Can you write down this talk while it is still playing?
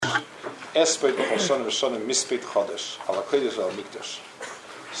Mispaid Chadash, ala Chadash ala Mikdash.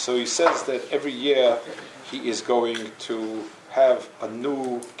 So he says that every year he is going to have a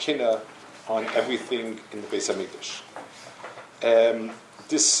new Kinnah on everything in the Beis Hamikdash.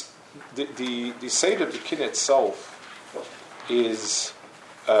 The Seder of the Kinnah itself is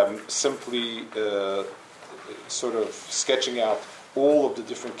simply sort of sketching out all of the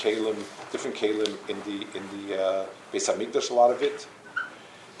different kalim in the Beis Hamikdash, a lot of it.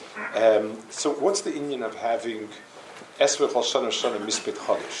 So what's the inyan of having Esrei Chol Shana Shana Mispaid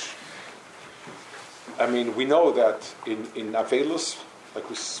Chadash? I mean, we know that in Avelus, like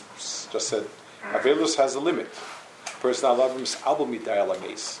we just said, Avelus has a limit. Person alavim is album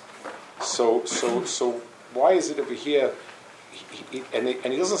midayalames. So why is it over here? And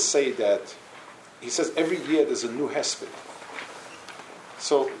he doesn't say that. He says every year there's a new hesped.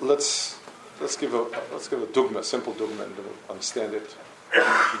 So let's give a dogma, a simple dogma, and we'll understand it.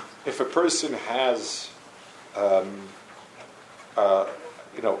 If a person has a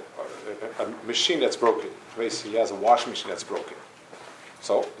machine that's broken, basically he has a washing machine that's broken.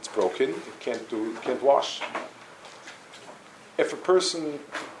 So it's broken, it can't wash. If a person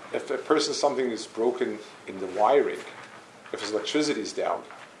something is broken in the wiring, if his electricity is down,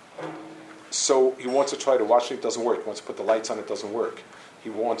 so he wants to try to wash it, it doesn't work. He wants to put the lights on, it doesn't work. He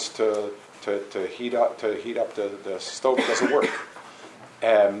wants to heat up the stove, it doesn't work.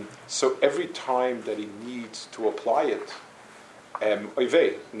 So every time that he needs to apply it,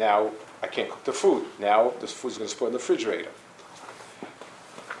 now I can't cook the food. Now this food's going to spoil in the refrigerator.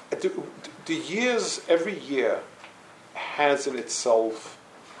 The years, every year has in itself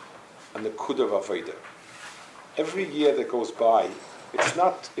a nekuda of Avoda. Every year that goes by, it's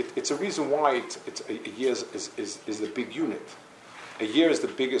not. It's a reason why a year is the big unit. A year is the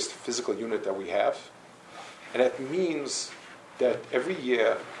biggest physical unit that we have, and that means that every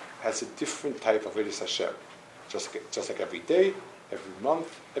year has a different type of Avodas Hashem, just like every day, every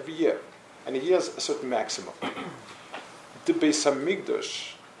month, every year, and a year has a certain maximum. The Beis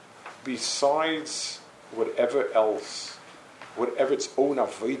Hamikdash, besides whatever else, whatever its own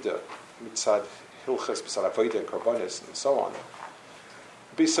avoda, mitzad hilches, mitzad avoda and karbanis, and so on,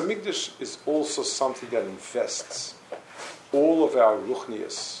 Beis Hamikdash is also something that invests all of our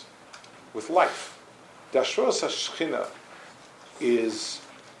ruchnias with life. The Ashras HaShechina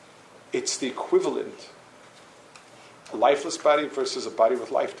it's the equivalent, a lifeless body versus a body with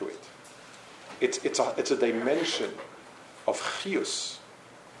life to it. It's a dimension of chiyus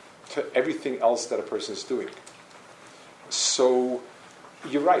to everything else that a person is doing. So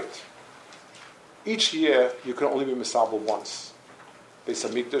you're right. Each year you can only be misabel once. Beis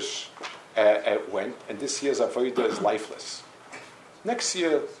Hamikdash went, and this year's avoda is lifeless. Next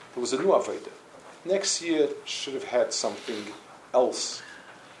year there was a new avoda. Next year should have had something else,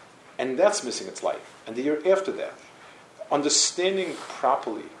 and that's missing its life. And the year after that, understanding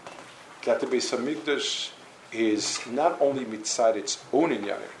properly that the Beis Hamikdash is not only mitzad its own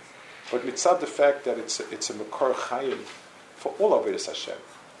inyanim, but mitzad the fact that it's a makor chayim for all avodas Hashem,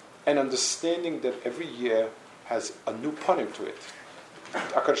 and understanding that every year has a new panim to it.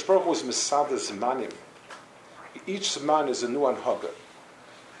 HaKadosh Baruch Hu is misad zmanim. Each zman is a new anhaga,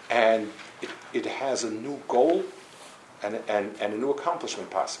 and it has a new goal and a new accomplishment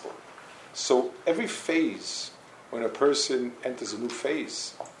possible. So every phase, when a person enters a new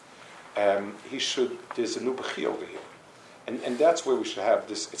phase, there's a new b'chi over here, and that's where we should have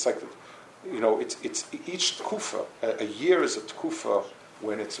this. It's like, it's each tkufa. A year is a tkufa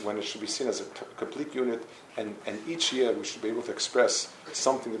when it should be seen as a complete unit, and each year we should be able to express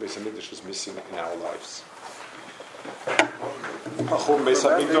something that Beis Hamikdash is missing in our lives. Beis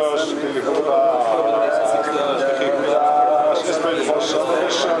Hamikdash,